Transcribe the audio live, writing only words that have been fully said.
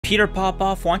Peter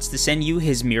Popoff wants to send you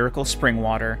his miracle spring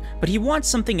water, but he wants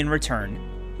something in return: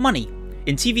 money.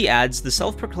 In TV ads, the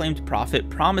self-proclaimed prophet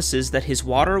promises that his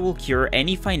water will cure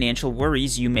any financial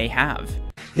worries you may have.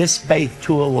 This faith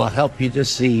tool will help you to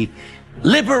see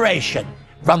liberation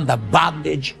from the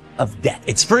bondage of debt.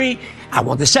 It's free. I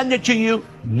want to send it to you,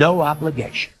 no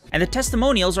obligation. And the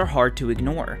testimonials are hard to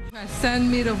ignore. Send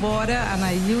me the water and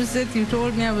I use it. You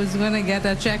told me I was going to get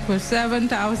a check for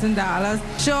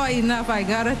 $7,000. Sure enough, I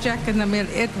got a check in the mail.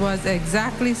 It was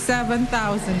exactly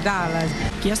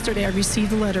 $7,000. Yesterday, I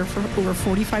received a letter for over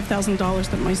 $45,000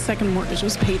 that my second mortgage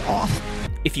was paid off.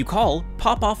 If you call,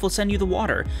 Popoff will send you the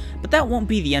water, but that won't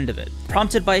be the end of it.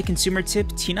 Prompted by a consumer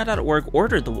tip, Tina.org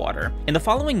ordered the water. In the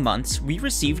following months, we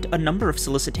received a number of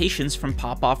solicitations from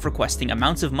Popoff requesting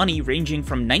amounts of money ranging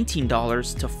from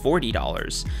 $19 to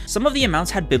 $40. Some of the amounts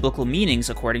had biblical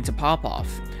meanings according to Popoff,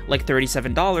 like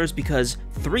 $37 because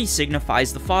 3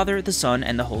 signifies the Father, the Son,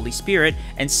 and the Holy Spirit,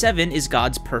 and 7 is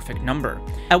God's perfect number.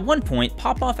 At one point,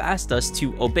 Popoff asked us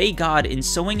to obey God in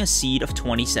sowing a seed of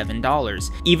 $27,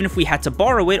 even if we had to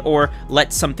borrow it or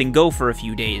let something go for a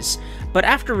few days. But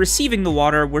after receiving the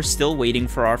water, we're still waiting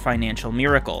for our financial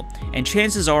miracle, and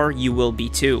chances are you will be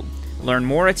too. Learn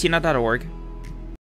more at tina.org.